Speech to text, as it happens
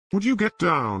Would you get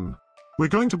down? We're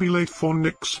going to be late for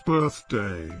Nic's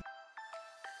birthday.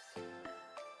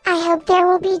 I hope there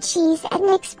will be cheese at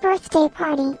Nic's birthday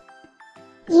party.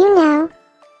 You know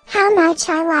how much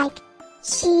I like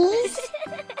cheese.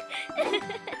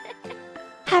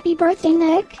 Happy birthday,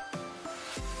 Nic.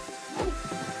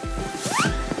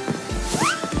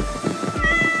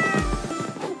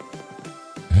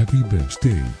 Happy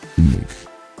birthday, Nic.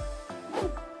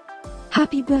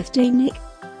 Happy birthday, Nic.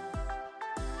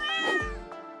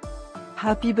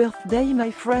 Happy birthday,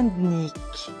 my friend Nic.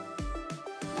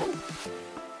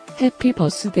 Happy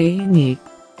birthday, Nic.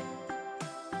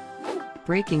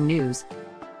 Breaking news.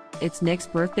 It's Nic's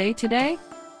birthday today?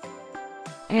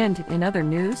 And in other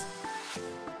news,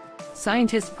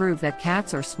 scientists prove that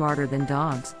cats are smarter than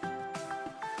dogs.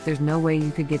 There's no way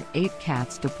you could get 8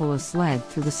 cats to pull a sled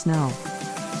through the snow.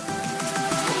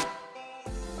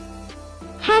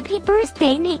 Happy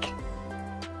birthday, Nic.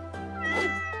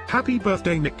 Happy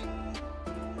birthday, Nic.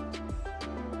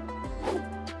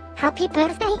 Happy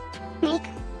birthday, Nic.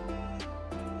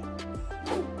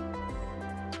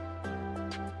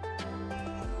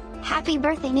 Happy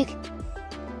birthday, Nic.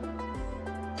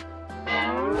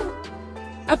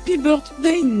 Happy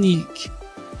birthday, Nic.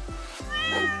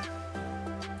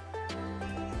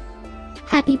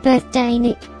 Happy birthday,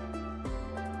 Nic.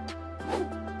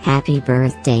 Happy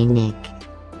birthday, Nic.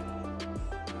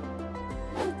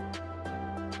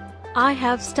 I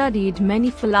have studied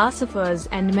many philosophers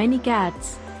and many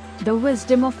cats. The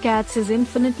wisdom of cats is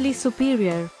infinitely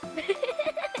superior.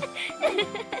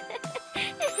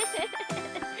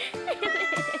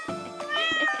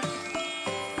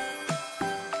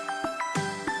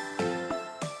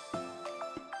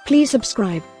 Please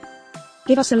subscribe,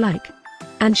 give us a like,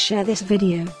 and share this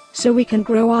video, so we can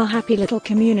grow our happy little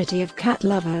community of cat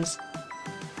lovers.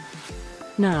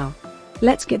 Now,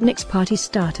 let's get Nic's party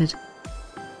started.